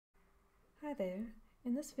Hi there,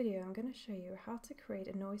 in this video I'm going to show you how to create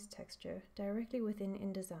a noise texture directly within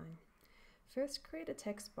InDesign. First, create a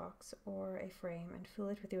text box or a frame and fill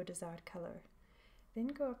it with your desired color. Then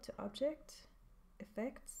go up to Object,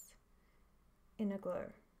 Effects, Inner Glow.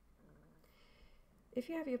 If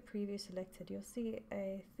you have your preview selected, you'll see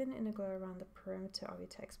a thin inner glow around the perimeter of your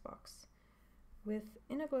text box. With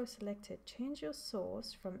inner glow selected, change your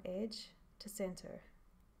source from edge to center.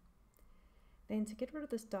 Then to get rid of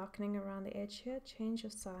this darkening around the edge here, change your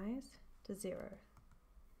size to 0.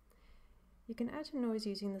 You can add your noise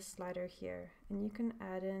using the slider here, and you can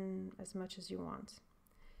add in as much as you want.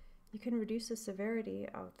 You can reduce the severity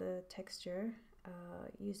of the texture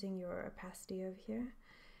using your opacity over here,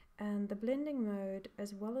 and the blending mode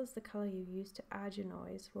as well as the color you use to add your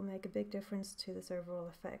noise will make a big difference to this overall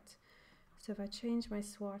effect. So if I change my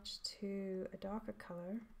swatch to a darker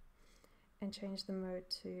color and change the mode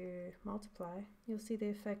to multiply, you'll see the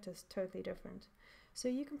effect is totally different. So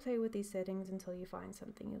you can play with these settings until you find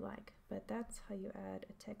something you like, but that's how you add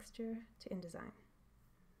a texture to InDesign.